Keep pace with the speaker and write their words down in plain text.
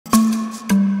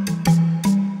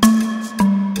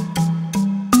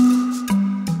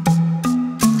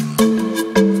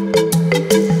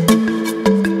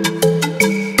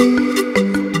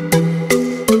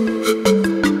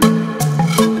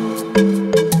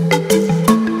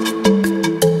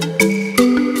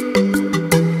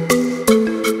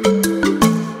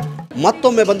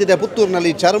ಮತ್ತೊಮ್ಮೆ ಬಂದಿದೆ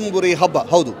ಪುತ್ತೂರಿನಲ್ಲಿ ಚರಂಬುರಿ ಹಬ್ಬ.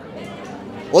 ಹೌದು,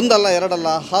 ಒಂದಲ್ಲ ಎರಡಲ್ಲ,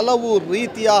 ಹಲವು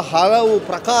ರೀತಿಯ ಹಲವು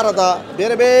ಪ್ರಕಾರದ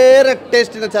ಬೇರೆ ಬೇರೆ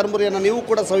ಟೇಸ್ಟಿನ ಚರಂಬುರಿಯನ್ನು ನೀವು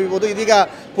ಕೂಡ ಸವಿಬೋದು. ಇದೀಗ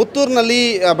ಪುತ್ತೂರಿನಲ್ಲಿ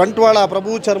ಬಂಟ್ವಾಳ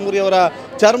ಪ್ರಭು ಚರಂಬುರಿಯವರ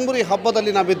ಚರಂಬುರಿ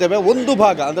ಹಬ್ಬದಲ್ಲಿ ನಾವಿದ್ದೇವೆ. ಒಂದು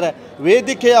ಭಾಗ ಅಂದರೆ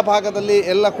ವೇದಿಕೆಯ ಭಾಗದಲ್ಲಿ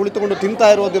ಎಲ್ಲ ಕುಳಿತುಕೊಂಡು ತಿಂತಾ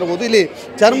ಇರೋದಿರ್ಬೋದು. ಇಲ್ಲಿ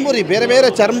ಚರಂಬುರಿ ಬೇರೆ ಬೇರೆ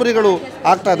ಚರಂಬುರಿಗಳು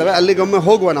ಆಗ್ತಾ ಇದ್ದಾವೆ. ಅಲ್ಲಿಗೊಮ್ಮೆ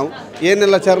ಹೋಗುವ ನಾವು,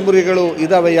 ಏನೆಲ್ಲ ಚರಂಬುರಿಗಳು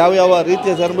ಇದ್ದಾವೆ, ಯಾವ್ಯಾವ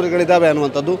ರೀತಿಯ ಚರಂಬುರಿಗಳಿದ್ದಾವೆ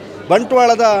ಅನ್ನುವಂಥದ್ದು.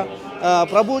 ಬಂಟ್ವಾಳದ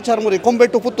ಪ್ರಭು ಚರಂಬುರಿ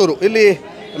ಕೊಂಬೆಟ್ಟು ಪುತ್ತೂರು, ಇಲ್ಲಿ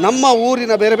ನಮ್ಮ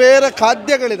ಊರಿನ ಬೇರೆ ಬೇರೆ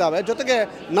ಖಾದ್ಯಗಳಿದ್ದಾವೆ. ಜೊತೆಗೆ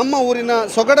ನಮ್ಮ ಊರಿನ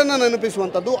ಸೊಗಡನ್ನು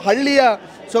ನೆನಪಿಸುವಂಥದ್ದು, ಹಳ್ಳಿಯ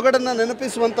ಸೊಗಡನ್ನು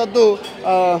ನೆನಪಿಸುವಂಥದ್ದು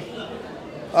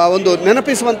ಒಂದು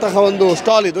ನೆನಪಿಸುವಂತಹ ಒಂದು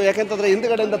ಸ್ಟಾಲ್ ಇದು. ಯಾಕೆಂತಂದರೆ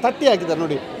ಹಿಂದುಗಡೆಯಿಂದ ತಟ್ಟಿ ಹಾಕಿದ್ದಾರೆ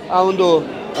ನೋಡಿ. ಆ ಒಂದು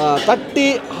ತಟ್ಟಿ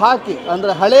ಹಾಕಿ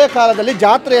ಅಂದರೆ ಹಳೆಯ ಕಾಲದಲ್ಲಿ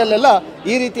ಜಾತ್ರೆಯಲ್ಲೆಲ್ಲ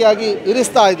ಈ ರೀತಿಯಾಗಿ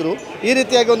ಇರಿಸ್ತಾ ಇದ್ದರು. ಈ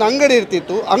ರೀತಿಯಾಗಿ ಒಂದು ಅಂಗಡಿ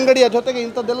ಇರ್ತಿತ್ತು, ಅಂಗಡಿಯ ಜೊತೆಗೆ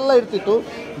ಇಂಥದ್ದೆಲ್ಲ ಇರ್ತಿತ್ತು.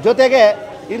 ಜೊತೆಗೆ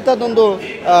ಇಂಥದ್ದೊಂದು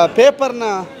ಪೇಪರ್ನ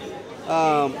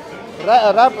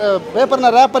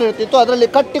ರ್ಯಾಪರ್ ಇರ್ತಿತ್ತು, ಅದರಲ್ಲಿ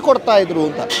ಕಟ್ಟಿ ಕೊಡ್ತಾ ಇದ್ರು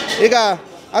ಅಂತ. ಈಗ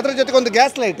ಅದರ ಜೊತೆಗೆ ಒಂದು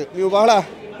ಗ್ಯಾಸ್ ಲೈಟ್, ನೀವು ಬಹಳ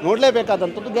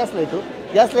ನೋಡಲೇಬೇಕಾದಂಥದ್ದು ಗ್ಯಾಸ್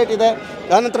ಲೈಟ್ ಇದೆ.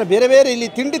 ಆನಂತರ ಬೇರೆ ಬೇರೆ ಇಲ್ಲಿ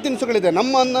ತಿಂಡಿ ತಿನಿಸುಗಳಿದೆ.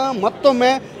 ನಮ್ಮನ್ನು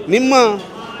ಮತ್ತೊಮ್ಮೆ ನಿಮ್ಮ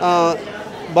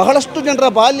ಬಹಳಷ್ಟು ಜನರ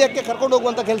ಬಾಲ್ಯಕ್ಕೆ ಕರ್ಕೊಂಡು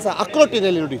ಹೋಗುವಂಥ ಕೆಲಸ. ಅಕ್ರೋಟ್ ಇದೆ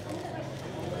ಇಲ್ಲಿ ನೋಡಿ,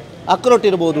 ಅಕ್ರೋಟ್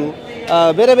ಇರ್ಬೋದು,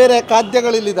 ಬೇರೆ ಬೇರೆ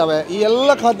ಖಾದ್ಯಗಳಿಲ್ಲಿದ್ದಾವೆ. ಈ ಎಲ್ಲ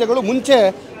ಖಾದ್ಯಗಳು ಮುಂಚೆ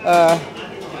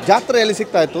ಜಾತ್ರೆಯಲ್ಲಿ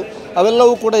ಸಿಗ್ತಾಯಿತ್ತು,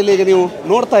 ಅವೆಲ್ಲವೂ ಕೂಡ ಇಲ್ಲಿಗೆ ನೀವು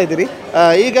ನೋಡ್ತಾ ಇದ್ದೀರಿ.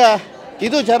 ಈಗ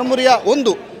ಇದು ಚರಂಬುರಿಯ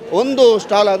ಒಂದು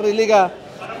ಸ್ಟಾಲ್ ಆದರೂ ಇಲ್ಲಿಗ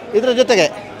ಇದರ ಜೊತೆಗೆ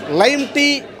ಲೈಮ್ ಟೀ,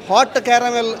 ಹಾಟ್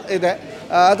ಕ್ಯಾರಮೆಲ್ ಇದೆ.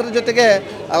 ಅದರ ಜೊತೆಗೆ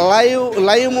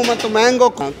ಲೈಮು ಮತ್ತು ಮ್ಯಾಂಗೋ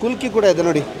ಕುಲ್ಕಿ ಕೂಡ ಇದೆ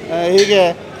ನೋಡಿ. ಹೀಗೆ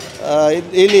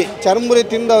ಇಲ್ಲಿ ಚರಂಬುರಿ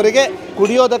ತಿಂದವರಿಗೆ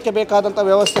ಕುಡಿಯೋದಕ್ಕೆ ಬೇಕಾದಂಥ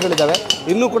ವ್ಯವಸ್ಥೆಗಳಿದ್ದಾವೆ.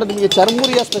 ಇನ್ನೂ ಕೂಡ ನಿಮಗೆ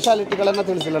ಚರಂಬುರಿಯ ಸ್ಪೆಷಾಲಿಟಿಗಳನ್ನು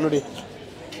ತಿಳಿಸಿಲ್ಲ ನೋಡಿ.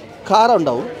 ಖಾರ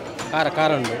ಉಂಡವು, ಖಾರ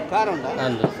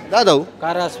ಉಂಡು, ಯಾವ್ದವು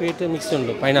ಖಾರ ಸ್ವೀಟ್ ಮಿಕ್ಸ್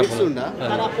ಉಂಡು, ಪೈನಾಪಲ್ ಉಂಡು,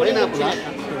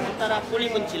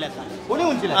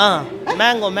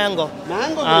 ಮ್ಯಾಂಗೋ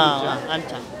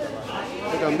ಅಂಚ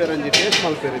ಅಂಬೇರಂಜಿ ಟೇಸ್ಟ್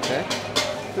ಮಲ್ಪೇರಿತ್ತೆ.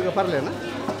 ಈಗ ಪರ್ಲೇನಾ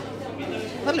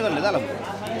ಬರ್ಲಿ ದಾಲ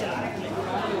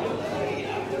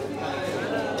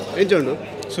ಎಂಚುಂಡು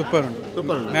ಸೂಪರ್ ಉಂಟು,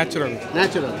 ನ್ಯಾಚುರಲ್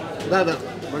ದಾದಾ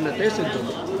ಬಣ್ಣ ಟೇಸ್ಟ್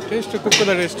ಎಂಚುಂಡು? ಟೇಸ್ಟ್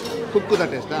ಕುಕ್ಕುದ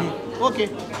ಟೇಸ್ಟಾ? ಓಕೆ,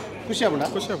 ಖುಷಿ ಆಗುಂಡ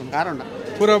ಖಾರ ಉಂಡ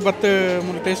ಪೂರ ಬತ್ತ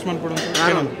ಮುನ್ನ ಟೇಸ್ಟ್ ಮಾಡ್ಕೊಡು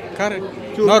ಖಾರ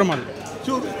ನಾರ್ಮಲ್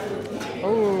ಚೂರು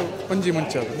ಅವು ಪಂಜಿ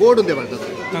ಮಂಚ ಬೋಡುಂದೆ ಬರ್ತದೆ.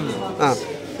 ಹಾಂ,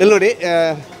 ಇಲ್ಲಿ ನೋಡಿ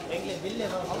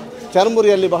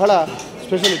ಚರಂಬುರಿಯಲ್ಲಿ ಬಹಳ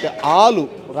ಸ್ಪೆಷಲಿಟಿ ಆಲು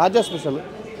ರಾಜ ಸ್ಪೆಷಲ್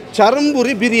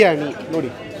ಚರಂಬುರಿ ಬಿರಿಯಾನಿ ನೋಡಿ.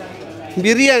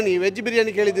 ಬಿರಿಯಾನಿ, ವೆಜ್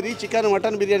ಬಿರಿಯಾನಿ ಕೇಳಿದಿರಿ, ಚಿಕನ್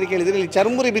ಮಟನ್ ಬಿರಿಯಾನಿ ಕೇಳಿದಿರಿ, ಇಲ್ಲಿ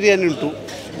ಚರಂಬುರಿ ಬಿರಿಯಾನಿ ಉಂಟು.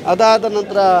 ಅದಾದ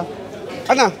ನಂತರ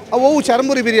ಅಣ್ಣ ಅವು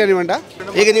ಚರಂಬುರಿ ಬಿರಿಯಾನಿ ಮಂಡ.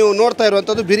 ಈಗ ನೀವು ನೋಡ್ತಾ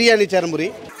ಇರುವಂಥದ್ದು ಬಿರಿಯಾನಿ ಚರಂಬುರಿ.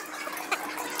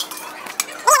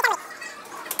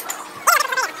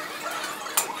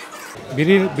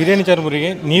 ಬಿರಿಯಾನಿ ಚರಂಬುರಿಗೆ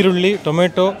ನೀರುಳ್ಳಿ,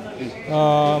 ಟೊಮೆಟೊ,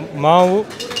 ಮಾವು,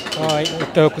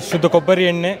 ಶುದ್ಧ ಕೊಬ್ಬರಿ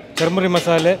ಎಣ್ಣೆ, ಚರಂಬುರಿ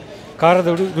ಮಸಾಲೆ, ಖಾರದ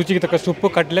ರುಚಿಗೆ ತಕ್ಕಷ್ಟು ಉಪ್ಪು,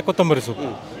 ಕಡಲೆ, ಕೊತ್ತಂಬರಿ ಸೊಪ್ಪು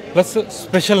ಪ್ಲಸ್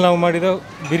ಸ್ಪೆಷಲ್ ನಾವು ಮಾಡಿದ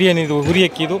ಬಿರಿಯಾನಿ, ಇದು ಹುರಿ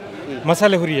ಅಕ್ಕಿ, ಇದು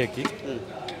ಮಸಾಲೆ ಹುರಿ ಅಕ್ಕಿ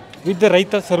ವಿತ್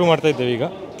ರೈತ ಸರ್ವ್ ಮಾಡ್ತಾ ಇದ್ದೇವೆ ಈಗ.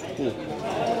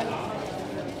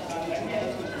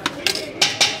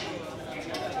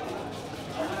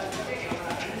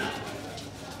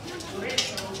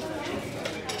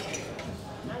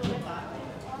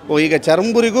 ಈಗ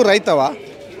ಚರಂಬುರಿಗೂ ರೈತವಾ?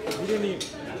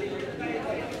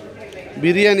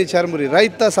 ಬಿರಿಯಾನಿ ಚರಂಬುರಿ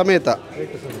ರೈತ ಸಮೇತ.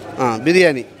 ಹಾಂ,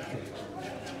 ಬಿರಿಯಾನಿ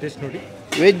ಟೇಸ್ಟ್ ನೋಡಿ.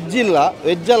 ವೆಜ್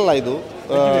ಅಲ್ಲ ಇದು,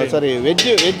 ಸಾರಿ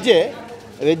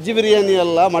ವೆಜ್ ಬಿರಿಯಾನಿ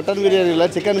ಅಲ್ಲ, ಮಟನ್ ಬಿರಿಯಾನಿ ಅಲ್ಲ,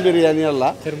 ಚಿಕನ್ ಬಿರಿಯಾನಿ ಅಲ್ಲ,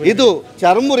 ಇದು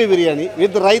ಚರಂಬುರಿ ಬಿರಿಯಾನಿ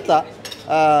ವಿತ್ ರೈತ.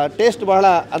 ಟೇಸ್ಟ್ ಬಹಳ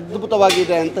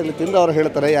ಅದ್ಭುತವಾಗಿದೆ ಅಂತ ಇಲ್ಲಿ ತಿಂದವರು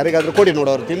ಹೇಳ್ತಾರೆ. ಯಾರಿಗಾದರೂ ಕೊಡಿ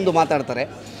ನೋಡೋರು ತಿಂದು ಮಾತಾಡ್ತಾರೆ.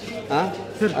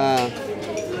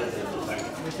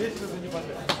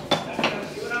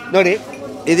 ನೋಡಿ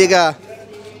ಇದೀಗ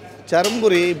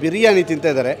ಚರಂಬುರಿ ಬಿರಿಯಾನಿ ತಿಂತಾ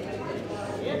ಇದ್ದಾರೆ.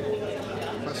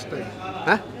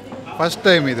 ಫಸ್ಟ್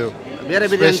ಟೈಮ್ ಇದು. ಬೇರೆ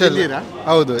ಬಿರಿಯಾನಿ ತಿಂದಿರಾ?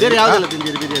 ಹೌದು. ಬೇರೆ ಯಾವುದೆಲ್ಲ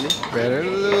ತಿಂದಿರಿ ಬಿರಿಯಾನಿ? ಬೇರೆ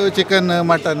ಚಿಕನ್,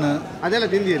 ಮಟನ್ ಅದೆಲ್ಲ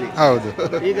ತಿಂದಿರಿ? ಹೌದು.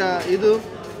 ಈಗ ಇದು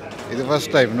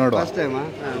ಫಸ್ಟ್ ಟೈಮ್ ನೋಡುವ. ಫಸ್ಟ್ ಟೈಮಾ?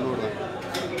 ನೋಡುವ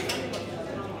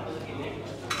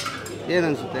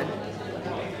ಏನನ್ಸುತ್ತೆ.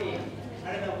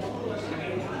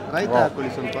 ರೈತ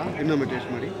ಹಾಕೊಳ್ಳಿ ಸ್ವಲ್ಪ, ಇನ್ನೊಮ್ಮೆ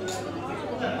ಟೇಸ್ಟ್ ಮಾಡಿ.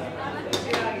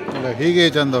 ಹೀಗೆ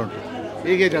ಚಂದ ಉಂಟು.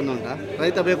 ಹೀಗೆ ಚಂದ ಉಂಟಾ?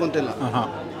 ರೈತ ಬೇಕು ಅಂತಿಲ್ಲ.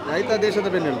 ರೈತ ದೇಶದ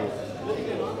ಬೆನ್ನೆಲುಬು.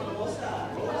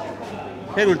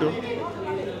 ಹೇಗುಂಟು?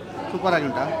 ಸೂಪರ್ ಆಗಿ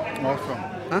ಉಂಟಾ?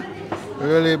 ಹಾಂ,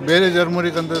 ಇದರಲ್ಲಿ ಬೇರೆ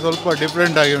ಚರ್ಮುರಿಗಂತ ಸ್ವಲ್ಪ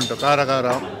ಡಿಫ್ರೆಂಟ್ ಆಗಿ ಉಂಟು. ಖಾರ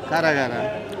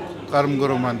ಕರ್ಮ್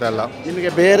ಗುರುಮ್ ಅಂತೆಲ್ಲ.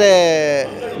 ನಿಮಗೆ ಬೇರೆ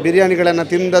ಬಿರಿಯಾನಿಗಳನ್ನು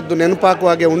ತಿಂದದ್ದು ನೆನಪಾಗುವ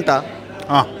ಹಾಗೆ ಉಂಟಾ?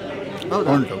 ಹಾಂ,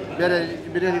 ಉಂಟು. ಬೇರೆ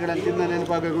ಬಿರಿಯಾನಿಗಳನ್ನು ತಿಂದ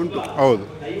ನೆನಪಾಗುವ ಉಂಟು. ಹೌದು.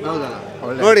 ಹೌದಲ್ಲ?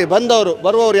 ನೋಡಿ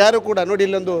ಬರುವವರು ಯಾರು ಕೂಡ ನೋಡಿ,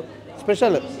 ಇಲ್ಲೊಂದು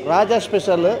ಸ್ಪೆಷಲ್ ರಾಜ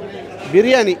ಸ್ಪೆಷಲ್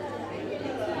ಬಿರಿಯಾನಿ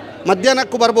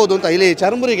ಮಧ್ಯಾಹ್ನಕ್ಕೂ ಬರ್ಬೋದು ಅಂತ. ಇಲ್ಲಿ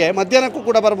ಚರಂಬುರಿಗೆ ಮಧ್ಯಾಹ್ನಕ್ಕೂ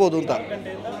ಕೂಡ ಬರ್ಬೋದು ಅಂತ.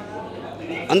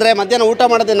 ಅಂದರೆ ಮಧ್ಯಾಹ್ನ ಊಟ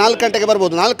ಮಾಡದೆ 4 ಗಂಟೆಗೆ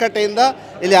ಬರ್ಬೋದು. 4 ಗಂಟೆಯಿಂದ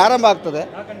ಇಲ್ಲಿ ಆರಂಭ ಆಗ್ತದೆ.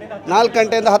 4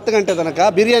 ಗಂಟೆಯಿಂದ 10 ಗಂಟೆ ತನಕ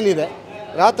ಬಿರಿಯಾನಿ ಇದೆ.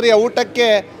 ರಾತ್ರಿಯ ಊಟಕ್ಕೆ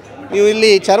ನೀವು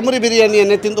ಇಲ್ಲಿ ಚರ್ಮುರಿ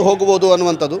ಬಿರಿಯಾನಿಯನ್ನೇ ತಿಂದು ಹೋಗ್ಬೋದು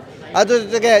ಅನ್ನುವಂಥದ್ದು. ಅದ್ರ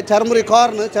ಜೊತೆಗೆ ಚರ್ಮುರಿ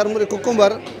ಕಾರ್ನ್, ಚರ್ಮುರಿ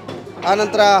ಕುಕ್ಕುಂಬರ್,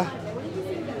 ಆನಂತರ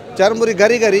ಚರ್ಮುರಿ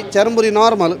ಗರಿ, ಚರ್ಮುರಿ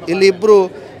ನಾರ್ಮಲ್. ಇಲ್ಲಿ ಇಬ್ಬರು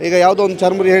ಈಗ ಯಾವುದೋ ಒಂದು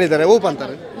ಚರ್ಮುರಿ ಹೇಳಿದ್ದಾರೆ, ಊಪ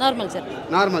ಅಂತಾರೆ. ನಾರ್ಮಲ್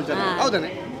ಚರ್ಮುರಿ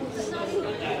ಹೌದಾನೆ?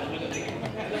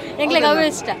 ಅವೇ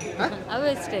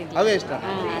ಇಷ್ಟ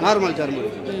ನಾರ್ಮಲ್ ಚರ್ಮುರಿ.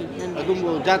 ಅದು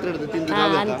ಜಾತ್ರೆ ತಿಂದು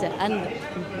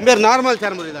ಬೇರೆ ನಾರ್ಮಲ್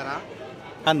ಚರ್ಮುರಿ ಇದ್ದಾರಾ?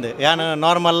 ಅಂದು ಯಾನು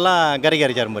ನಾರ್ಮಲ್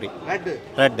ಗರಿಗರಿ ಚರ್ಮುರಿ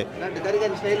ರೆಡ್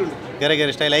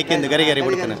ಗರಿಗರಿ ಸ್ಟೈಲ್ ಐಕಿಂದು ಗರಿಗರಿ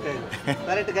ಬಿಡ್ತಾನೆ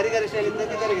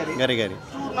ಗರಿಗರಿ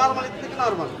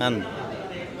ಅಂದು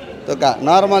ತುಕ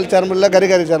ನಾರ್ಮಲ್ ಚರ್ಮುಲ್ಲ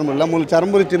ಗರಿಗರಿ ಚರ್ಮುಲ್ಲ ಮೂಲ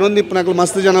ಚರ್ಮುರಿ ತಿನ್ನೊಂದು ಇಪ್ಪನಾಗ್ಲು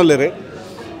ಮಸ್ತ್ ಜನ ಒಳ್ಳೆರಿ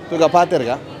ತುಕ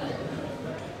ಪಾತೆರ್ಗ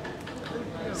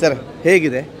ಸರ್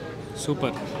ಹೇಗಿದೆ?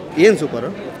 ಸೂಪರ್. ಏನು ಸೂಪರು?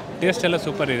 ಟೇಸ್ಟ್ ಎಲ್ಲ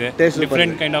ಸೂಪರ್ ಇದೆ.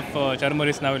 ಡಿಫ್ರೆಂಟ್ ಕೈಂಡ್ ಆಫ್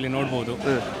ಚರ್ಮುರೀಸ್ ನಾವಿಲ್ಲಿ ನೋಡ್ಬೋದು.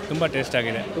 ತುಂಬ ಟೇಸ್ಟ್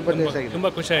ಆಗಿದೆ. ತುಂಬ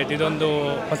ಖುಷಿ ಆಯಿತು. ಇದೊಂದು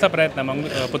ಹೊಸ ಪ್ರಯತ್ನ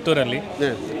ಪುತ್ತೂರಲ್ಲಿ.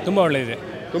 ತುಂಬ ಒಳ್ಳೆಯದಿದೆ.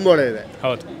 ತುಂಬ ಒಳ್ಳೆಯದಿದೆ.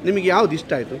 ಹೌದು. ನಿಮಗೆ ಯಾವ್ದು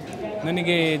ಇಷ್ಟ ಆಯಿತು?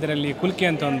 ನನಗೆ ಇದರಲ್ಲಿ ಕುಲ್ಕಿ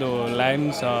ಅಂತ ಒಂದು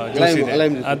ಲೈಮ್ಸ್ ಜ್ಯೂಸ್ ಇದೆ,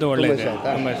 ಅದು ಒಳ್ಳೆಯದಿದೆ,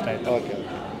 ತುಂಬ ಇಷ್ಟ ಆಯಿತು.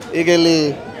 ಈಗ ಇಲ್ಲಿ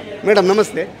ಮೇಡಮ್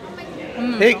ನಮಸ್ತೆ.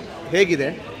 ಹೇಗಿದೆ?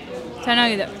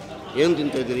 ಚೆನ್ನಾಗಿದೆ. ಏನು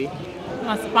ತಿಂತಾ ಇದ್ದೀರಿ?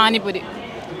 ಪಾನಿಪುರಿ.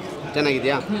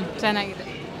 ಚೆನ್ನಾಗಿದೆಯಾ? ಚೆನ್ನಾಗಿದೆ.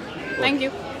 Thank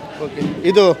you. ಓಕೆ.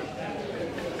 ಇದು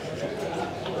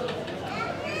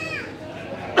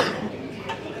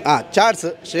ಚಾಟ್ಸ್,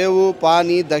 ಶೇವು,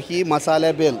 ಪಾನಿ, ದಹಿ, ಮಸಾಲೆ,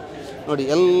 ಬೇಲ್ ನೋಡಿ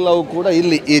ಎಲ್ಲವೂ ಕೂಡ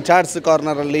ಇಲ್ಲಿ ಈ ಚಾಟ್ಸ್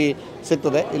ಕಾರ್ನರಲ್ಲಿ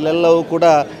ಸಿಗ್ತದೆ. ಇಲ್ಲೆಲ್ಲವೂ ಕೂಡ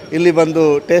ಇಲ್ಲಿ ಬಂದು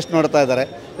ಟೇಸ್ಟ್ ನೋಡ್ತಾ ಇದ್ದಾರೆ.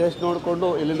 ಟೇಸ್ಟ್ ನೋಡಿಕೊಂಡು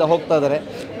ಇಲ್ಲಿಂದ ಹೋಗ್ತಾ ಇದ್ದಾರೆ.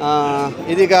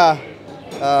 ಇದೀಗ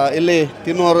ಇಲ್ಲಿ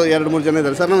ತಿನ್ನುವರು 2-3 ಜನ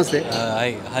ಇದ್ದಾರೆ. ಸರ್ ನಮಸ್ತೆ.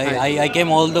 I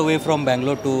came all the way from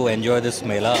Bangalore to enjoy this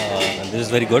mela. This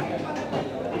is very good.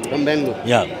 From Bangalore?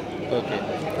 Yeah. Okay.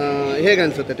 ಹೇಗೆ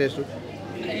ಅನಿಸುತ್ತೆ taste?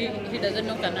 He doesn't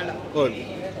know Kannada. Good.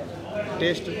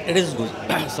 Taste? It is good.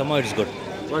 Somehow it's good.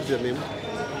 What's your name?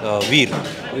 Veer.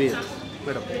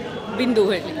 Madam. ಬಿಂದು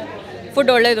ಹೇಳಿ. Food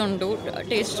ಒಳ್ಳೇದುಂಟು,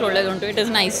 taste ಒಳ್ಳೇದುಂಟು. It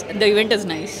is nice. The event is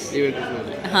nice.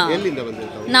 ಹಾಂ. ಎಲ್ಲಿಂದ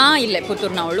ಬಂದಿರ್ತಾವೆ? ನಾ ಇಲ್ಲೇ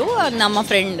ಪುತ್ತೂರ್ನವಳು, ನಮ್ಮ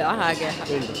friend. ಹಾಗೆ.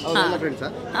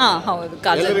 ಹಾಂ ಹೌದು.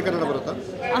 ಕನ್ನಡ ಬರುತ್ತಾ?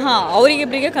 ಹಾಂ,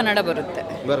 ಅವರಿಗಿಬ್ಬರಿಗೆ ಕನ್ನಡ ಬರುತ್ತಾ?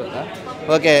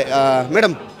 ಓಕೆ.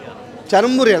 ಮೇಡಮ್,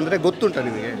 ಚರ್ಮುರಿ ಅಂದರೆ ಗೊತ್ತುಂಟಾ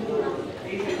ನಿಮಗೆ?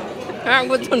 ಹಾಂ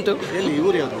ಗೊತ್ತುಂಟು. ಎಲ್ಲಿ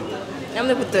ಊರು ಯಾವುದು?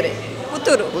 ನಮ್ಮದು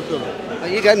ಪುತ್ತೂರು.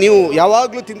 ಈಗ ನೀವು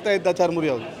ಯಾವಾಗಲೂ ತಿಂತಾ ಇದ್ದ ಚರ್ಮುರಿ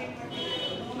ಯಾವುದು?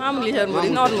 ಮಾಮೂಲಿ ಚರ್ಮುರಿ,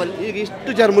 ನಾರ್ಮಲ್. ಈಗ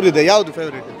ಇಷ್ಟು ಚರ್ಮುರಿ ಇದೆ, ಯಾವುದು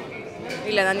ಫೇವ್ರೇಟ್?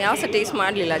 ಇಲ್ಲ, ನಾನು ಯಾವ ಸಹ ಟೇಸ್ಟ್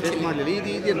ಮಾಡಲಿಲ್ಲ. ಇದು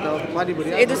ಎಂತ ಪಾನಿಪುರಿ?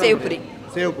 ಇದು ಸೇವ್ಪುರಿ.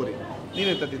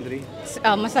 ನೀವೆಂತ ತಿಂದ್ರಿ?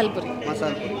 ಮಸಾಲೆ ಪುರಿ.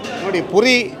 ನೋಡಿ,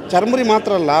 ಪುರಿ ಚರ್ಮುರಿ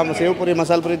ಮಾತ್ರ ಅಲ್ಲ, ಸೇವ್ಪುರಿ,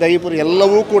 ಮಸಾಲೆ ಪುರಿ, ದಹಿ ಪುರಿ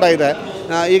ಎಲ್ಲವೂ ಕೂಡ ಇದೆ.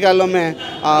 ಈಗ ಅಲ್ಲೊಮ್ಮೆ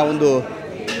ಒಂದು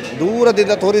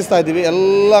ದೂರದಿಂದ ತೋರಿಸ್ತಾ ಇದ್ದೀವಿ.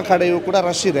 ಎಲ್ಲ ಕಡೆಯೂ ಕೂಡ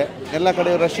ರಶ್ ಇದೆ. ಎಲ್ಲ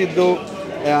ಕಡೆಯೂ ರಶ್ ಇದ್ದು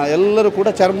ಎಲ್ಲರೂ ಕೂಡ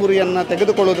ಚರ್ಮುರಿಯನ್ನು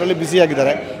ತೆಗೆದುಕೊಳ್ಳೋದ್ರಲ್ಲಿ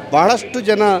ಬ್ಯುಸಿಯಾಗಿದ್ದಾರೆ. ಬಹಳಷ್ಟು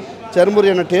ಜನ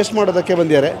ಚರ್ಮುರಿಯನ್ನು ಟೇಸ್ಟ್ ಮಾಡೋದಕ್ಕೆ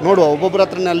ಬಂದಿದ್ದಾರೆ. ನೋಡುವ, ಒಬ್ಬೊಬ್ಬರ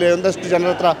ಹತ್ರನೇ ಅಲ್ಲಿ ಒಂದಷ್ಟು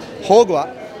ಜನರ ಹತ್ರ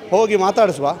ಹೋಗಿ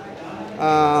ಮಾತಾಡಿಸುವ.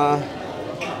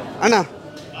 ಅಣ್ಣ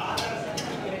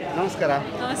ನಮಸ್ಕಾರ.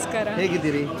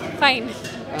 ಹೇಗಿದ್ದೀರಿ? ಫೈನ್.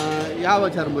 ಯಾವ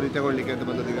ಚರ್ಮುರಿ ತಗೊಳ್ಳಿಕ್ಕೆ ಅಂತ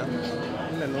ಬಂದದೀಗ?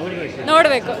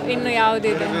 ನೋಡಬೇಕು ಇನ್ನು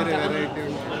ಯಾವುದಿದೆ.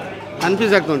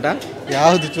 ಕನ್ಫ್ಯೂಸ್ ಆಗ್ತಾ ಉಂಟಾ?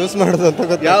 ಯಾವುದು ಚೂಸ್ ಮಾಡೋದು ಅಂತ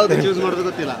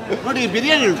ಗೊತ್ತಿಲ್ಲ. ನೋಡಿ,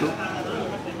 ಬಿರಿಯಾನಿ ಉಂಟು.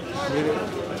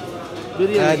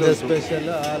 ಬಿರಿಯಾನಿ ಸ್ಪೆಷಲ್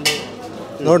ಹಾಲು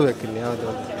ನೋಡ್ಬೇಕು ಇಲ್ಲಿ ಯಾವುದು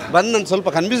ಬಂದು ಸ್ವಲ್ಪ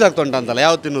ಕನ್ಫ್ಯೂಸ್ ಆಗ್ತಾ ಉಂಟು ಅಂತಲ್ಲ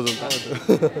ಯಾವ್ದು ತಿನ್ನೋದು ಅಂತ.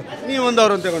 ನೀವು ಒಂದು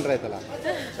ಅವ್ರನ್ನ ತಗೊಂಡ್ರೆ ಆಯ್ತಲ್ಲ.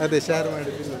 ಅದೇ ಶೇರ್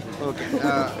ಮಾಡಿ. ಓಕೆ.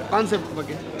 ಕಾನ್ಸೆಪ್ಟ್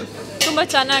ಬಗ್ಗೆ ತುಂಬ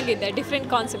ಚೆನ್ನಾಗಿದೆ. ಡಿಫ್ರೆಂಟ್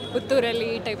ಕಾನ್ಸೆಪ್ಟ್ ಪುತ್ತೂರಲ್ಲಿ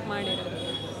ಈ ಟೈಪ್ ಮಾಡಿರೋದು.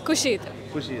 ಖುಷಿ ಇದೆ.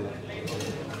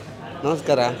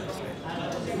 ನಮಸ್ಕಾರ.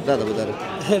 ದಾದಾ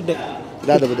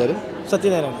ಬುದಾರು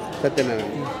ಸತ್ಯನಾರಾಯಣ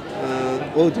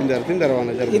ಓ ತಿಂದಾರ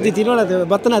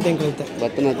ಬತ್ತನಾಥ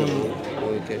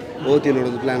ಓಕೆ. ಓ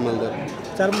ತಿನ್ನೋದು ಪ್ಲ್ಯಾನ್ ಮಾಡಿದಾರೆ.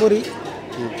 ಚರ್ಮುರಿ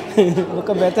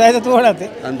ತೋಡತ್ತೆ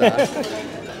ಅಂತ.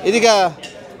 ಇದೀಗ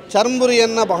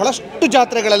ಚರ್ಮುರಿಯನ್ನು ಬಹಳಷ್ಟು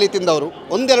ಜಾತ್ರೆಗಳಲ್ಲಿ ತಿಂದವರು,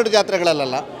 1-2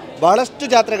 ಜಾತ್ರೆಗಳಲ್ಲ, ಬಹಳಷ್ಟು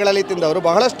ಜಾತ್ರೆಗಳಲ್ಲಿ ತಿಂದವರು,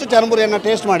 ಬಹಳಷ್ಟು ಚರ್ಮುರಿಯನ್ನು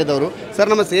ಟೇಸ್ಟ್ ಮಾಡಿದವರು.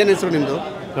 ಸರ್ ನಮಸ್ತೆ, ಏನು ಹೆಸರು ನಿಮ್ಮದು?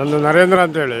 ನಂದು ನರೇಂದ್ರ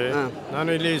ಅಂತೇಳಿ. ನಾನು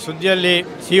ಇಲ್ಲಿ ಸುದ್ದಿಯಲ್ಲಿ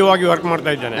CEO ಆಗಿ ವರ್ಕ್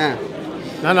ಮಾಡ್ತಾ ಇದ್ದೇನೆ.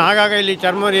 ನಾನು ಆಗಾಗ ಇಲ್ಲಿ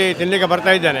ಚರ್ಮುರಿ ತಿನ್ನಲಿಕ್ಕೆ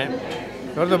ಬರ್ತಾ ಇದ್ದೇನೆ.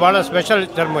 ಅವ್ರದ್ದು ಭಾಳ ಸ್ಪೆಷಲ್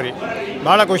ಚರ್ಮುರಿ,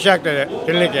 ಭಾಳ ಖುಷಿ ಆಗ್ತದೆ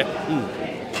ತಿನ್ನಲಿಕ್ಕೆ.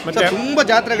 ಮತ್ತೆ ತುಂಬ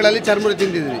ಜಾತ್ರೆಗಳಲ್ಲಿ ಚರ್ಮುರಿ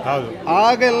ತಿಂದಿದ್ವಿ. ಹೌದು.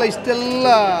 ಆಗೆಲ್ಲ ಇಷ್ಟೆಲ್ಲ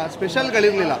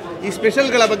ಸ್ಪೆಷಲ್ಗಳಿರಲಿಲ್ಲ. ಈ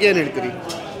ಸ್ಪೆಷಲ್ಗಳ ಬಗ್ಗೆ ಏನು ಹೇಳ್ತೀರಿ?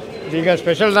 ಈಗ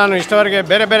ಸ್ಪೆಷಲ್ ನಾನು ಇಷ್ಟವರೆಗೆ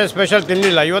ಬೇರೆ ಸ್ಪೆಷಲ್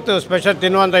ತಿನ್ನಲಿಲ್ಲ. ಇವತ್ತು ಸ್ಪೆಷಲ್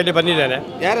ತಿನ್ನುವಂತ ಇಲ್ಲಿ ಬಂದಿದ್ದೇನೆ.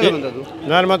 ಯಾರೆಲ್ಲ ಬಂದದ್ದು?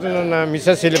 ನಾನು ಮತ್ತು ನನ್ನ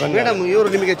ಮಿಸ್ಸಸ್ ಇಲ್ಲಿ ಬಂದೆ. ಮೇಡಮ್, ಇವರು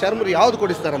ನಿಮಗೆ ಚರ್ಮುರಿ ಯಾವ್ದು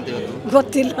ಕೊಡಿಸ್ತಾರಂತ ಇವತ್ತು?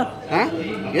 ಗೊತ್ತಿಲ್ಲ.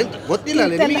 ಗೊತ್ತಿಲ್ಲ?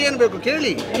 ನಿಮಗೆ ಏನು ಬೇಕು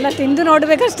ಕೇಳಿ. ಎಲ್ಲ ತಿಂದು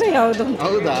ನೋಡ್ಬೇಕಷ್ಟೇ. ಯಾವುದು?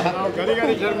 ಹೌದಾ?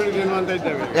 ಗರಿಗರಿ ಚರ್ಮುರಿ ತಿನ್ನುವಂತ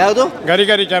ಇದ್ದೇವೆ. ಯಾವುದು?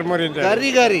 ಗರಿಗರಿ ಚರ್ಮುರಿ ಅಂತ.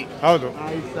 ಗರಿಗರಿ? ಹೌದು,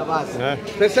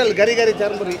 ಸ್ಪೆಷಲ್ ಗರಿಗರಿ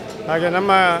ಚರ್ಮುರಿ. ಹಾಗೆ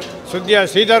ನಮ್ಮ ಸುದ್ದಿಯ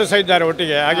ಶ್ರೀಧರ್ ಸಹ ಇದ್ದಾರೆ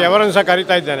ಒಟ್ಟಿಗೆ. ಹಾಗೆ ಅವರನ್ನು ಸಹ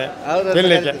ಕರಿತಾ ಇದ್ದೇನೆ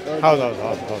ತಿನ್ನಲಿಕ್ಕೆ. ಹೌದೌದು.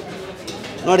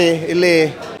 ನೋಡಿ ಇಲ್ಲಿ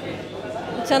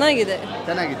ಚೆನ್ನಾಗಿದೆ.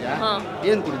 ಚೆನ್ನಾಗಿದೆಯಾ?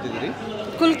 ಏನು ಕುಡಿತಿದ್ದೀರಿ?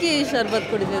 ಕುಲ್ಕಿ ಶರ್ಬತ್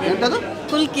ಕುಡಿದಿದೆ. ಎಂಥದ್ದು?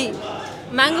 ಕುಲ್ಕಿ,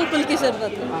 ಮ್ಯಾಂಗೋ ಕುಲ್ಕಿ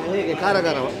ಶರ್ಬತ್. ಹೇಗೆ ಖಾರ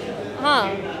ಖಾರವ? ಹಾಂ,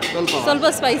 ಸ್ವಲ್ಪ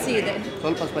ಸ್ಪೈಸಿ ಇದೆ.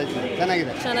 ಸ್ವಲ್ಪ ಸ್ಪೈಸಿ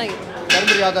ಚೆನ್ನಾಗಿದೆ. ಚೆನ್ನಾಗಿದೆ.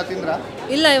 ಚರ್ಮುರಿ ಯಾವ್ದು ತಿಂದ್ರಾ?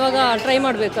 ಇಲ್ಲ, ಇವಾಗ ಟ್ರೈ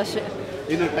ಮಾಡಬೇಕು ಅಷ್ಟೇ.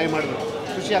 ಇನ್ನು ಟ್ರೈ ಮಾಡಬೇಕು.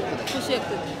 ಖುಷಿ ಆಗ್ತದೆ.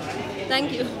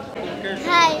 Thank you.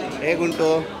 ಹಾಯ್, ಹೇಗುಂಟು?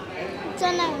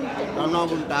 ಚೆನ್ನಾಗುಂಟು.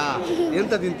 ಚೆನ್ನಾಗುಂಟಾ?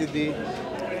 ಎಂತ ತಿಂತಿದ್ದಿ?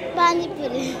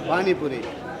 ಪಾನಿಪುರಿ. ಪಾನಿಪುರಿ.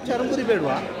 ಚರ್ಮುರಿ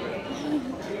ಬೇಡವಾ?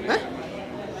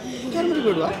 ಚರ್ಮುರಿ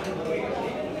ಬೇಡವಾ?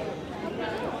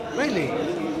 ಬೈಲಿ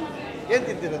ಏನು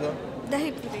ತಿಂತಿರೋದು?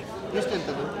 ದಹಿಪುರಿ.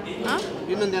 ಎಷ್ಟೆಂತದ್ದು?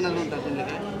 ಇನ್ನೊಂದು ಏನಾದರೂ ಉಂಟಾ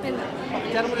ತಿನ್ನಲಿಕ್ಕೆ?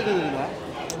 ಚರ್ಮುರಿ ತಿಂದಿಲ್ವಾ?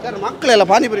 ಸರ್, ಮಕ್ಕಳೆಲ್ಲ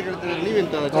ಪಾನಿಪುರಿ ಕೇಳ್ತಿದ್ದಾರೆ,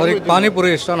 ನೀವೆಂತ? ಅವ್ರಿಗೆ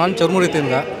ಪಾನಿಪುರಿ ಇಷ್ಟ, ನಾನು ಚರ್ಮುರಿ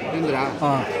ತಿಂದ್ರಾ?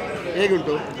 ಹಾಂ.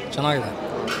 ಹೇಗುಂಟು? ಚೆನ್ನಾಗಿದೆ.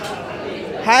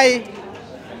 Hi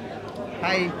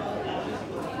hi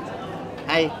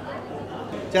hi.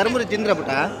 ಚರ್ಮುರಿ ತಿಂದ್ರ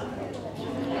ಪುಟ?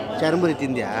 ಚರ್ಮುರಿ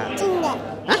ತಿಂದ್ಯಾ?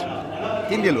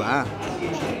 ತಿಂದಿಲ್ವಾ?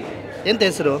 ಎಂತ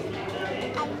ಹೆಸರು?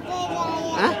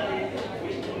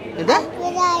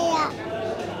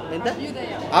 ಎಂತ?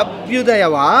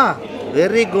 ಅಭ್ಯುದಯವಾ?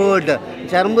 Very good.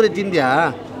 ಚರ್ಮುರಿ ತಿಂದ್ಯಾ?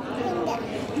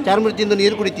 ಚರ್ಮುರಿ ತಿಂದು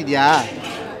ನೀರು ಕುಡಿತಿದ್ಯಾ?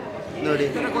 ನೋಡಿ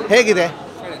ಹೇಗಿದೆ?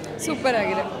 ಸೂಪರ್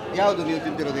ಆಗಿದೆ. ಯಾವುದು ನೀವು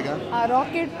ತಿಂತಿರೋದೀಗ?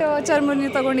 ರಾಕೆಟ್ ಚರ್ಮುರಿ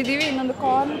ತಗೊಂಡಿದ್ದೀವಿ, ಇನ್ನೊಂದು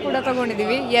ಕಾರ್ನ್ ಕೂಡ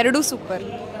ತಗೊಂಡಿದ್ದೀವಿ, ಎರಡೂ ಸೂಪರ್.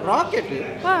 ರಾಕೆಟ್?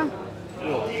 ಹಾಂ,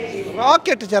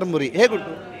 ರಾಕೆಟ್ ಚರ್ಮುರಿ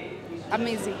ಹೇಗುಂಟು?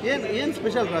 ಅಮೇಝಿಂಗ್. ಏನು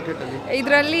ಸ್ಪೆಷಲ್ ರಾಕೆಟಲ್ಲಿ?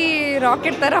 ಇದರಲ್ಲಿ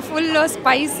ರಾಕೆಟ್ ಥರ ಫುಲ್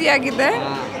ಸ್ಪೈಸಿ ಆಗಿದೆ,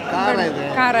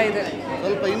 ಖಾರ ಇದೆ.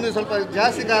 ಇನ್ನೂ ಸ್ವಲ್ಪ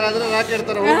ಜಾಸ್ತಿ ಖಾರ ಆದರೆ ರಾಕೆಟ್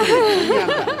ಥರ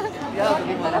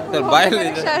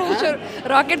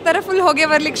ರಾಕೆಟ್ ಥರ ಫುಲ್ ಹೊಗೆ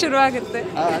ಬರ್ಲಿಕ್ಕೆ ಶುರು ಆಗುತ್ತೆ.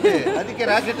 ಅದಕ್ಕೆ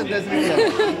ರಾಕೆಟ್ ಅಂತ ಹೆಸರು.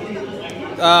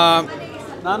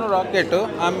 ನಾನು ರಾಕೆಟು,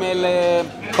 ಆಮೇಲೆ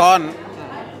ಕಾರ್ನ್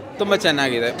ತುಂಬ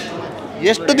ಚೆನ್ನಾಗಿದೆ.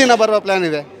 ಎಷ್ಟು ದಿನ ಬರುವ ಪ್ಲ್ಯಾನ್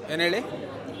ಇದೆ? ಏನು ಹೇಳಿ?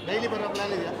 ಡೈಲಿ ಬರುವ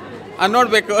ಪ್ಲ್ಯಾನ್ ಇದೆಯಾ?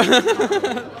 ನೋಡಬೇಕು.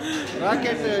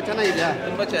 ರಾಕೆಟ್ ಚೆನ್ನಾಗಿದೆಯಾ?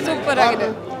 ತುಂಬ ಚೆನ್ನಾಗಿ, ಸೂಪರ್ ಆಗಿದೆ.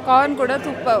 ಕಾರ್ನ್ ಕೂಡ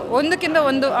ತುಪ್ಪ ಒಂದಕ್ಕಿಂತ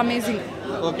ಒಂದು ಅಮೇಝಿಂಗ್.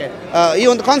 ಓಕೆ, ಈ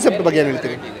ಒಂದು ಕಾನ್ಸೆಪ್ಟ್ ಬಗ್ಗೆ ಏನು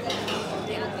ಹೇಳ್ತೀರಿ?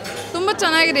 ತುಂಬ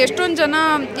ಚೆನ್ನಾಗಿದೆ. ಎಷ್ಟೊಂದು ಜನ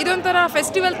ಇದೊಂಥರ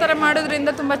ಫೆಸ್ಟಿವಲ್ ಥರ ಮಾಡೋದ್ರಿಂದ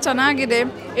ತುಂಬ ಚೆನ್ನಾಗಿದೆ.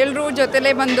 ಎಲ್ಲರೂ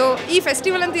ಜೊತೆಲೇ ಬಂದು, ಈ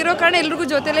ಫೆಸ್ಟಿವಲ್ ಅಂತ ಇರೋ ಕಾರಣ ಎಲ್ರಿಗೂ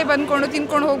ಜೊತೆಲೇ ಬಂದ್ಕೊಂಡು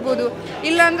ತಿನ್ಕೊಂಡು ಹೋಗ್ಬೋದು.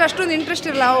 ಇಲ್ಲಾಂದ್ರೆ ಅಷ್ಟೊಂದು ಇಂಟ್ರೆಸ್ಟ್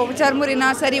ಇರಲ್ಲ. ಚರ್ಮುರಿನ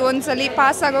ಸರಿ ಒಂದ್ಸಲಿ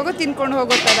ಪಾಸ್ ಆಗೋಗೋ ತಿನ್ಕೊಂಡು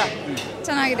ಹೋಗೋ ಥರ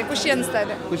ಚೆನ್ನಾಗಿದೆ. ಖುಷಿ ಅನಿಸ್ತಾ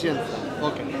ಇದೆ. ಖುಷಿ ಅನಿಸ್ತಾ.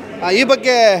 ಓಕೆ, ಈ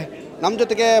ಬಗ್ಗೆ ನಮ್ಮ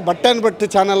ಜೊತೆಗೆ ಬಟ್ ಆ್ಯಂಡ್ ಬಟ್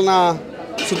ಚಾನಲ್ನ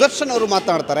ಸುದರ್ಶನ್ ಅವರು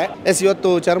ಮಾತನಾಡ್ತಾರೆ. ಇವತ್ತು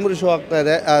ಚರ್ಮುರಿ ಶೋ ಆಗ್ತಾ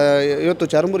ಇದೆ, ಇವತ್ತು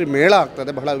ಚರ್ಮುರಿ ಮೇಳ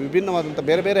ಆಗ್ತಾಯಿದೆ. ಬಹಳ ವಿಭಿನ್ನವಾದಂಥ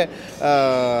ಬೇರೆ ಬೇರೆ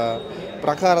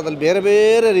ಪ್ರಕಾರದಲ್ಲಿ ಬೇರೆ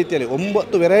ಬೇರೆ ರೀತಿಯಲ್ಲಿ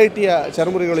 9 ವೆರೈಟಿಯ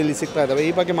ಚರ್ಮುರಿಗಳು ಇಲ್ಲಿ ಸಿಗ್ತಾ ಇದ್ದಾವೆ.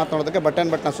 ಈ ಬಗ್ಗೆ ಮಾತನಾಡೋದಕ್ಕೆ ಬಟ್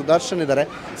ಆ್ಯಂಡ್ ಬಟ್ನ ಸುದರ್ಶನ್ ಇದ್ದಾರೆ.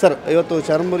 ಸರ್, ಇವತ್ತು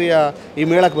ಚರ್ಮುರಿಯ ಈ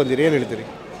ಮೇಳಕ್ಕೆ ಬಂದಿರಿ, ಏನು ಹೇಳ್ತೀರಿ?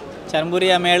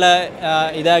 ಚರ್ಮುರಿಯ ಮೇಳ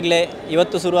ಇದಾಗಲೇ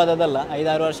ಇವತ್ತು ಶುರುವಾದದಲ್ಲ,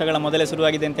 5-6 ವರ್ಷಗಳ ಮೊದಲೇ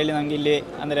ಶುರುವಾಗಿದೆ ಅಂತೇಳಿ ನಮಗೆ ಇಲ್ಲಿ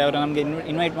ಅಂದರೆ ಅವರು ನಮಗೆ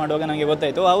ಇನ್ವೈಟ್ ಮಾಡುವಾಗ ನಮಗೆ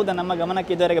ಗೊತ್ತಾಯಿತು. ಹೌದಾ, ನಮ್ಮ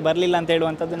ಗಮನಕ್ಕೆ ಇದುವರೆಗೆ ಬರಲಿಲ್ಲ ಅಂತ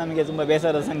ಹೇಳುವಂಥದ್ದು ನಮಗೆ ತುಂಬ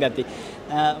ಬೇಸರದ ಸಂಗತಿ.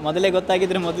 ಮೊದಲೇ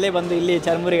ಗೊತ್ತಾಗಿದ್ದರೆ ಮೊದಲೇ ಬಂದು ಇಲ್ಲಿ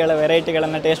ಚರ್ಮುರಿಗಳ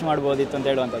ವೆರೈಟಿಗಳನ್ನು ಟೇಸ್ಟ್ ಮಾಡ್ಬೋದಿತ್ತು ಅಂತ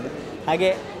ಹೇಳುವಂಥದ್ದು.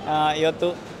 ಹಾಗೆ ಇವತ್ತು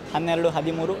 12,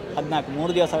 13, 14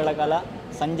 3 ದಿವಸಗಳ ಕಾಲ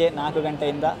ಸಂಜೆ 4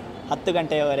 ಗಂಟೆಯಿಂದ 10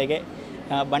 ಗಂಟೆಯವರೆಗೆ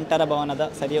ಬಂಟರ ಭವನದ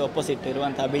ಸರಿ ಒಪ್ಪೋಸಿಟ್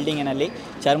ಇರುವಂತಹ ಬಿಲ್ಡಿಂಗಿನಲ್ಲಿ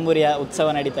ಚರ್ಮುರಿಯ ಉತ್ಸವ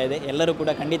ನಡೀತಾ ಇದೆ. ಎಲ್ಲರೂ ಕೂಡ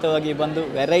ಖಂಡಿತವಾಗಿ ಬಂದು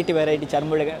ವೆರೈಟಿ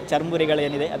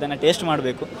ಚರ್ಮುರಿಗಳೇನಿದೆ ಅದನ್ನು ಟೇಸ್ಟ್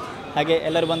ಮಾಡಬೇಕು. ಹಾಗೆ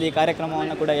ಎಲ್ಲರೂ ಬಂದು ಈ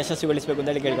ಕಾರ್ಯಕ್ರಮವನ್ನು ಕೂಡ ಯಶಸ್ವಿಗೊಳಿಸಬೇಕು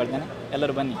ಅಂತೇಳಿ ಕೇಳ್ಕೊಳ್ತೇನೆ.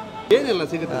 ಎಲ್ಲರೂ ಬನ್ನಿ. ಏನೆಲ್ಲ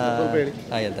ಸಿಗುತ್ತೆ?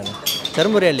 ಆಯ್ತಾನೆ.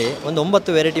 ಚರ್ಮುರಿಯಲ್ಲಿ ಒಂದು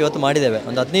 9 ವೆರೈಟಿ ಇವತ್ತು ಮಾಡಿದ್ದೇವೆ.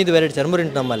 ಒಂದು 15 ವೆರೈಟಿ ಚರ್ಮುರಿ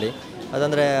ಉಂಟು ನಮ್ಮಲ್ಲಿ.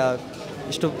 ಅದಂದರೆ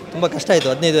ಇಷ್ಟು ತುಂಬ ಕಷ್ಟ ಆಯಿತು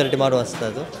 15 ವೆರೈಟಿ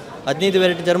ಮಾಡುವಂಥದ್ದು. 15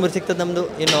 ವೆರೈಟಿ ಚರ್ಮುರಿ ಸಿಗ್ತದೆ ನಮ್ಮದು.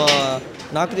 ಇನ್ನು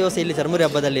 4 ದಿವಸ ಇಲ್ಲಿ ಚರ್ಮುರಿ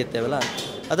ಹಬ್ಬದಲ್ಲಿ ಇರ್ತೇವಲ್ಲ,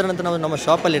 ಅದರ ನಂತರ ನಾವು ನಮ್ಮ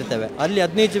ಶಾಪಲ್ಲಿ ಇರ್ತೇವೆ. ಅಲ್ಲಿ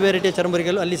 15 ವೆರೈಟಿಯ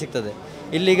ಚರ್ಮುರಿಗಳು ಅಲ್ಲಿ ಸಿಗ್ತದೆ.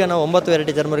 ಇಲ್ಲಿಗ ನಾವು 9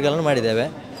 ವೆರೈಟಿ ಚರ್ಮುರಿಗಳನ್ನು ಮಾಡಿದ್ದೇವೆ.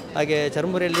 ಹಾಗೆ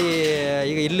ಚರ್ಮುರಿಯಲ್ಲಿ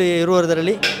ಈಗ ಇಲ್ಲಿ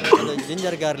ಇರುವುದರಲ್ಲಿ ಒಂದು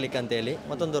ಜಿಂಜರ್ ಗಾರ್ಲಿಕ್ ಅಂತೇಳಿ,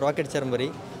 ಮತ್ತೊಂದು ರಾಕೆಟ್ ಚರ್ಮುರಿ,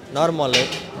 ನಾರ್ಮಲ್,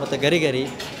 ಮತ್ತು ಗರಿ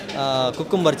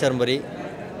ಕುಕ್ಕುಂಬರ್ ಚರ್ಮುರಿ,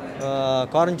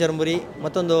 ಕಾರ್ನ್ ಚರ್ಮುರಿ,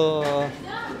 ಮತ್ತೊಂದು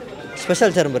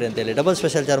ಸ್ಪೆಷಲ್ ಚರ್ಮುರಿ ಅಂತೇಳಿ, ಡಬಲ್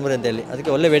ಸ್ಪೆಷಲ್ ಚರ್ಮುರಿ ಅಂತೇಳಿ.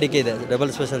 ಅದಕ್ಕೆ ಒಳ್ಳೆ ಬೇಡಿಕೆ ಇದೆ,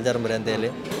 ಡಬಲ್ ಸ್ಪೆಷಲ್ ಚರ್ಮುರಿ ಅಂತೇಳಿ.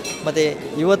 ಮತ್ತು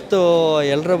ಇವತ್ತು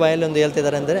ಎಲ್ಲರ ಬಾಯಲ್ಲಿ ಒಂದು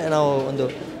ಹೇಳ್ತಿದ್ದಾರೆ ಅಂದರೆ ನಾವು ಒಂದು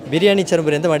ಬಿರಿಯಾನಿ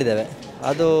ಚರ್ಮುರಿ ಅಂತ ಮಾಡಿದ್ದೇವೆ.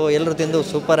 ಅದು ಎಲ್ಲರೂ ತಿಂದು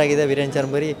ಸೂಪರಾಗಿದೆ. ಬಿರಿಯಾನಿ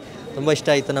ಚರ್ಮುರಿ ತುಂಬ ಇಷ್ಟ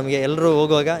ಆಯಿತು ನಮಗೆ. ಎಲ್ಲರೂ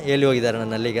ಹೋಗುವಾಗ ಹೇಳಿ ಹೋಗಿದ್ದಾರೆ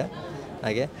ನನ್ನಲ್ಲಿಗ.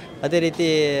 ಹಾಗೆ ಅದೇ ರೀತಿ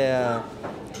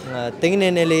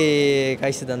ತೆಂಗಿನೆಣ್ಣೆಯಲ್ಲಿ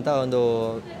ಕಾಯಿಸಿದಂಥ ಒಂದು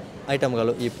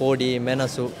ಐಟಮ್ಗಳು, ಈ ಪೋಡಿ,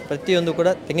 ಮೆಣಸು, ಪ್ರತಿಯೊಂದು ಕೂಡ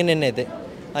ತೆಂಗಿನೆಣ್ಣೆ ಇದೆ.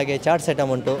 ಹಾಗೆ ಚಾಟ್ಸ್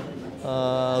ಐಟಮ್ ಉಂಟು,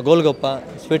 ಗೋಲ್ಗೊಪ್ಪ,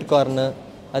 ಸ್ವೀಟ್ ಕಾರ್ನ್.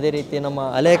 ಅದೇ ರೀತಿ ನಮ್ಮ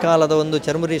ಹಳೆ ಕಾಲದ ಒಂದು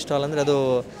ಚರ್ಮುರಿ ಸ್ಟಾಲ್ ಅಂದರೆ ಅದು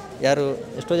ಯಾರು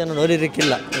ಎಷ್ಟೋ ಜನ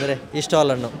ನೋಡಿರಕ್ಕಿಲ್ಲ, ಅಂದರೆ ಈ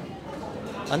ಸ್ಟಾಲನ್ನು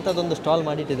ಅಂಥದ್ದೊಂದು ಸ್ಟಾಲ್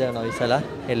ಮಾಡಿಟ್ಟಿದ್ದೇವೆ ನಾವು ಈ ಸಲ.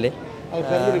 ಇಲ್ಲಿ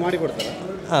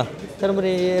ಹಾಂ,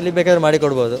 ಚರ್ಮುರಿ ಎಲ್ಲಿ ಬೇಕಾದರೂ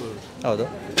ಮಾಡಿಕೊಡ್ಬೋದು. ಹೌದು,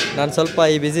 ನಾನು ಸ್ವಲ್ಪ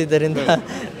ಈ ಬ್ಯುಸಿ ಇದ್ದರಿಂದ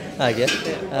ಹಾಗೆ.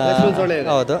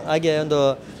 ಹೌದು, ಹಾಗೆ ಒಂದು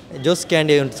ಜ್ಯೂಸ್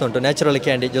ಕ್ಯಾಂಡಿ ಉಂಟು, ನ್ಯಾಚುರಲ್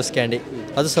ಕ್ಯಾಂಡಿ, ಜ್ಯೂಸ್ ಕ್ಯಾಂಡಿ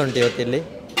ಅದು ಸಹ ಉಂಟು ಇವತ್ತಿಲ್ಲಿ.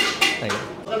 ಹಾಗೆ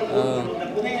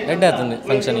ಎಡ್ಡೆ ಆಯ್ತು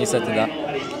ಫಂಕ್ಷನ್ ಈ ಸತಿದ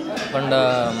ಪಂಡ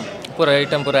ಪೂರ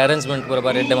ಐಟಮ್ ಪೂರ ಅರೇಂಜ್ಮೆಂಟ್ ಪೂರ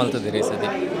ಬಾರಿ ಎಡ್ಡೆ ಮಲ್ತದಿರಿ ಈ ಸತಿ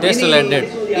ಟೇಸ್ಟ್ ಎಲ್ಲ ಎಡ್ಡೆ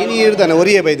ಇನಿ ಇರ್ದಾನೆ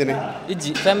ಒರಿಯೇ ಬೈದೇನೆ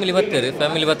ಇಜ್ಜಿ ಫ್ಯಾಮಿಲಿ ಬತ್ತೇರಿ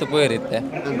ಫ್ಯಾಮಿಲಿ ಬತ್ತ ಪೋಯಿರಿತ್ತೆ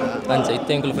ಅಂಚ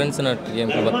ಇತ್ತೆ ಎಂಕುಲು ಫ್ರೆಂಡ್ಸ್ ನೊಟ್ಟಿಗೆ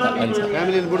ಎಂಕುಲು ಬತ್ತ ಅಂಚ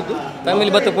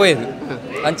ಫ್ಯಾಮಿಲಿ ಬತ್ತ ಪೋಯಿರಿ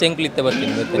ಅಂಚ ಎಂಕುಲು ಇತ್ತೆ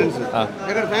ಬರ್ತೀನಿ ಬತ್ತೇನೆ ಹಾಂ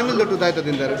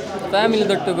ಫ್ಯಾಮಿಲಿ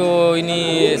ದೊಟ್ಟಿಗೂ ಇನಿ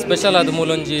ಸ್ಪೆಷಲ್ ಆದ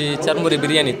ಮೂಲೊಂಜಿ ಚರ್ಮುರಿ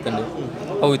ಬಿರಿಯಾನಿ ಇತ್ತಂಡು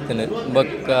ಅವು ಇತ್ತೇನೆ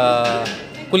ಬೊಕ್ಕ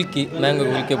ಕುಲ್ಕಿ ಮ್ಯಾಂಗೋ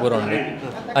ಕುಲ್ಕಿ ಪೂರ ಉಂಡು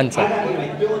ಅಂಚ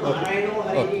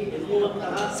ಓಕೆ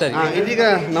ಸರಿ ಇದೀಗ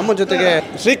ನಮ್ಮ ಜೊತೆಗೆ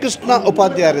ಶ್ರೀಕೃಷ್ಣ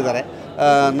ಉಪಾಧ್ಯಾಯರಿದ್ದಾರೆ.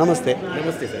 ನಮಸ್ತೆ.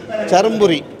 ನಮಸ್ತೆ ಸರ್.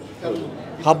 ಚರಂಬುರಿ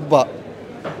ಹಬ್ಬ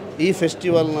ಈ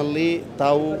ಫೆಸ್ಟಿವಲ್ನಲ್ಲಿ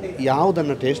ತಾವು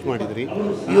ಯಾವುದನ್ನು ಟೇಸ್ಟ್ ಮಾಡಿದ್ರಿ?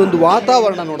 ಈ ಒಂದು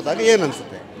ವಾತಾವರಣ ನೋಡಿದಾಗ ಏನು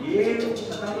ಅನಿಸುತ್ತೆ?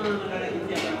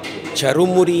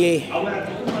 ಚರುಮುರಿಯೇ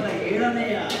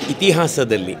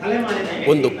ಇತಿಹಾಸದಲ್ಲಿ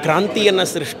ಒಂದು ಕ್ರಾಂತಿಯನ್ನು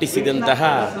ಸೃಷ್ಟಿಸಿದಂತಹ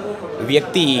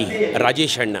ವ್ಯಕ್ತಿ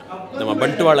ರಾಜೇಶ್ ಅಣ್ಣ, ನಮ್ಮ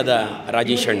ಬಂಟ್ವಾಳದ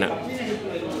ರಾಜೇಶ್ ಅಣ್ಣ.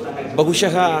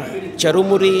 ಬಹುಶಃ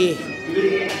ಚರುಮುರಿ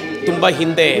ತುಂಬ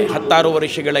ಹಿಂದೆ 16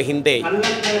 ವರ್ಷಗಳ ಹಿಂದೆ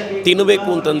ತಿನ್ನಬೇಕು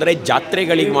ಅಂತಂದರೆ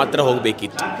ಜಾತ್ರೆಗಳಿಗೆ ಮಾತ್ರ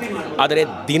ಹೋಗಬೇಕಿತ್ತು. ಆದರೆ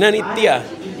ದಿನನಿತ್ಯ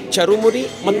ಚರುಮುರಿ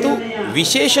ಮತ್ತು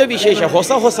ವಿಶೇಷ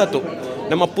ಹೊಸತು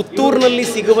ನಮ್ಮ ಪುತ್ತೂರಿನಲ್ಲಿ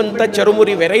ಸಿಗುವಂಥ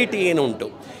ಚರುಮುರಿ ವೆರೈಟಿ ಏನು ಉಂಟು,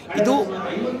 ಇದು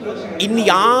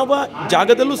ಇನ್ಯಾವ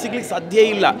ಜಾಗದಲ್ಲೂ ಸಿಗ್ಲಿಕ್ಕೆ ಸಾಧ್ಯ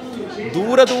ಇಲ್ಲ.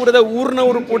 ದೂರದ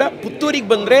ಊರಿನವರು ಕೂಡ ಪುತ್ತೂರಿಗೆ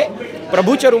ಬಂದರೆ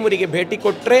ಪ್ರಭು ಚರುಮುರಿಗೆ ಭೇಟಿ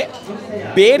ಕೊಟ್ಟರೆ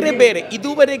ಬೇರೆ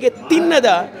ಇದುವರೆಗೆ ತಿನ್ನದ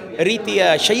ರೀತಿಯ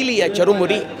ಶೈಲಿಯ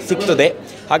ಚರುಮುರಿ ಸಿಗ್ತದೆ.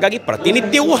 ಹಾಗಾಗಿ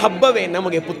ಪ್ರತಿನಿತ್ಯವೂ ಹಬ್ಬವೇ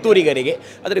ನಮಗೆ ಪುತ್ತೂರಿಗರಿಗೆ.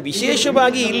 ಆದರೆ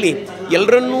ವಿಶೇಷವಾಗಿ ಇಲ್ಲಿ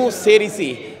ಎಲ್ಲರನ್ನೂ ಸೇರಿಸಿ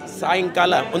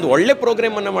ಸಾಯಂಕಾಲ ಒಂದು ಒಳ್ಳೆ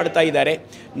ಪ್ರೋಗ್ರಾಮನ್ನು ಮಾಡ್ತಾ ಇದ್ದಾರೆ.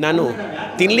 ನಾನು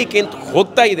ತಿನ್ನಲಿಕ್ಕೆ ಅಂತ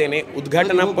ಹೋಗ್ತಾ ಇದ್ದೇನೆ.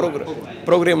 ಉದ್ಘಾಟನಾ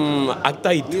ಪ್ರೋಗ್ರಾಮ್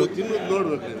ಆಗ್ತಾ ಇತ್ತು.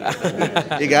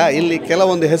 ಈಗ ಇಲ್ಲಿ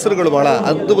ಕೆಲವೊಂದು ಹೆಸರುಗಳು ಬಹಳ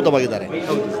ಅದ್ಭುತವಾಗಿದ್ದಾರೆ.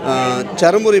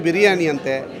 ಚರ್ಮುರಿ ಬಿರಿಯಾನಿ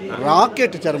ಅಂತೆ,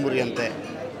 ರಾಕೆಟ್ ಚರ್ಮುರಿ ಅಂತೆ.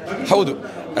 ಹೌದು,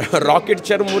 ರಾಕೆಟ್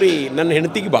ಚರ್ಮುರಿ ನನ್ನ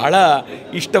ಹೆಂಡತಿಗೆ ಬಹಳ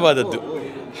ಇಷ್ಟವಾದದ್ದು.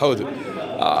 ಹೌದು,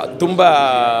 ತುಂಬ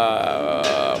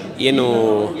ಏನು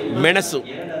ಮೆಣಸು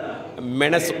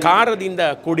ಖಾರದಿಂದ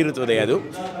ಕೂಡಿರುತ್ತದೆ. ಅದು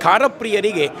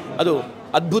ಖಾರಪ್ರಿಯರಿಗೆ ಅದು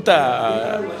ಅದ್ಭುತ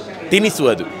ತಿನಿಸು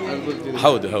ಅದು.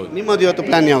 ಹೌದು. ನಿಮ್ಮದು ಇವತ್ತು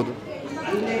ಪ್ಲ್ಯಾನ್ ಯಾವುದು?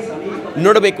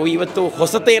 ನೋಡಬೇಕು, ಇವತ್ತು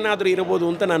ಹೊಸತೇನಾದರೂ ಇರಬಹುದು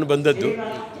ಅಂತ ನಾನು ಬಂದದ್ದು.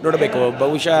 ನೋಡಬೇಕು,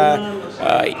 ಬಹುಶಃ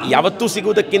ಯಾವತ್ತೂ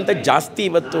ಸಿಗುವುದಕ್ಕಿಂತ ಜಾಸ್ತಿ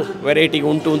ಇವತ್ತು ವೆರೈಟಿ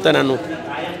ಉಂಟು ಅಂತ ನಾನು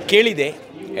ಕೇಳಿದೆ,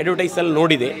 ಅಡ್ವರ್ಟೈಸಲ್ಲಿ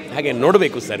ನೋಡಿದೆ. ಹಾಗೆ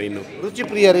ನೋಡಬೇಕು ಸರ್. ಇನ್ನು ರುಚಿ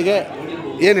ಪ್ರಿಯರಿಗೆ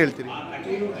ಏನು ಹೇಳ್ತೀರಿ?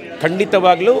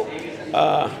 ಖಂಡಿತವಾಗಲೂ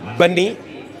ಬನ್ನಿ,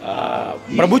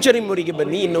 ಪ್ರಭು ಚರುಮುರಿಗೆ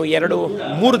ಬನ್ನಿ. ಇನ್ನು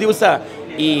 2-3 ದಿವಸ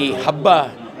ಈ ಹಬ್ಬ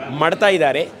ಮಾಡ್ತಾ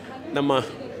ಇದ್ದಾರೆ. ನಮ್ಮ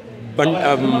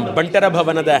ಬಂಟರ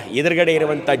ಭವನದ ಎದುರುಗಡೆ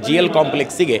ಇರುವಂಥ GL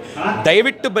ಕಾಂಪ್ಲೆಕ್ಸಿಗೆ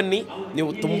ದಯವಿಟ್ಟು ಬನ್ನಿ, ನೀವು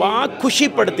ತುಂಬ ಖುಷಿ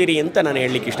ಪಡ್ತೀರಿ ಅಂತ ನಾನು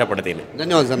ಹೇಳಲಿಕ್ಕೆ ಇಷ್ಟಪಡ್ತೀನಿ.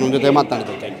 ಧನ್ಯವಾದ ಸರ್, ನಮ್ಮ ಜೊತೆ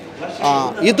ಮಾತನಾಡ್ತೀನಿ.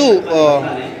 ಇದು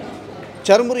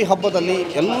ಚರ್ಮುರಿ ಹಬ್ಬದಲ್ಲಿ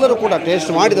ಎಲ್ಲರೂ ಕೂಡ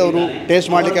ಟೇಸ್ಟ್ ಮಾಡಿದವರು, ಟೇಸ್ಟ್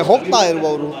ಮಾಡಲಿಕ್ಕೆ ಹೋಗ್ತಾ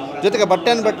ಇರುವವರು, ಜೊತೆಗೆ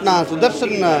ಬಟ್ಟೆನ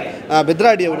ಸುದರ್ಶನ್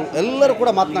ಬಿದ್ರಾಡಿಯವರು ಎಲ್ಲರೂ ಕೂಡ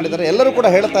ಮಾತನಾಡಿದ್ದಾರೆ. ಎಲ್ಲರೂ ಕೂಡ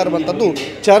ಹೇಳ್ತಾ ಇರುವಂಥದ್ದು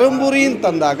ಚರುಂಬುರಿ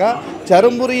ಅಂತಂದಾಗ,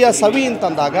 ಚರುಂಬುರಿಯ ಸವಿ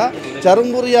ಅಂತಂದಾಗ,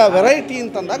 ಚರುಂಬುರಿಯ ವೆರೈಟಿ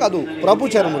ಅಂತಂದಾಗ ಅದು ಪ್ರಭು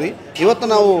ಚರುಮುರಿ. ಇವತ್ತು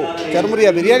ನಾವು ಚರುಮುರಿಯ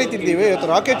ಬಿರಿಯಾನಿ ತಿಂದಿದ್ದೇವೆ, ಇವತ್ತು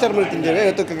ರಾಕೆಟ್ ಚರುಮುರಿ ತಿಂದಿದ್ದೇವೆ,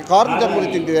 ಇವತ್ತು ಕಾರ್ನ್ ಚರುಮುರಿ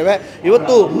ತಿಂದಿದ್ದೇವೆ,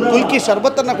 ಇವತ್ತು ಕುಲ್ಕಿ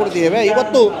ಶರ್ಬತ್ತನ್ನು ಕುಡಿದಿದ್ದೇವೆ.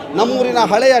 ಇವತ್ತು ನಮ್ಮೂರಿನ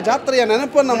ಹಳೆಯ ಜಾತ್ರೆಯ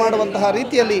ನೆನಪನ್ನು ಮಾಡುವಂತಹ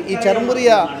ರೀತಿಯಲ್ಲಿ ಈ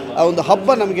ಚರುಮುರಿಯ ಒಂದು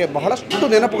ಹಬ್ಬ ನಮಗೆ ಬಹಳಷ್ಟು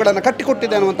ನೆನಪುಗಳನ್ನು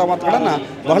ಕಟ್ಟಿಕೊಟ್ಟಿದೆ ಅನ್ನುವಂಥ ಮಾತುಗಳನ್ನು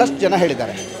ಬಹಳಷ್ಟು ಜನ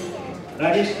ಹೇಳಿದ್ದಾರೆ.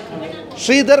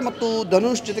 ಶ್ರೀಧರ್ ಮತ್ತು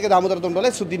ಧನುಷ್ ಜೊತೆಗೆ ದಾಮೋದರ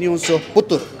ದೊಂಡೋಲೆ, ಸುದ್ದಿ ನ್ಯೂಸ್,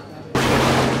 ಪುತ್ತೂರು.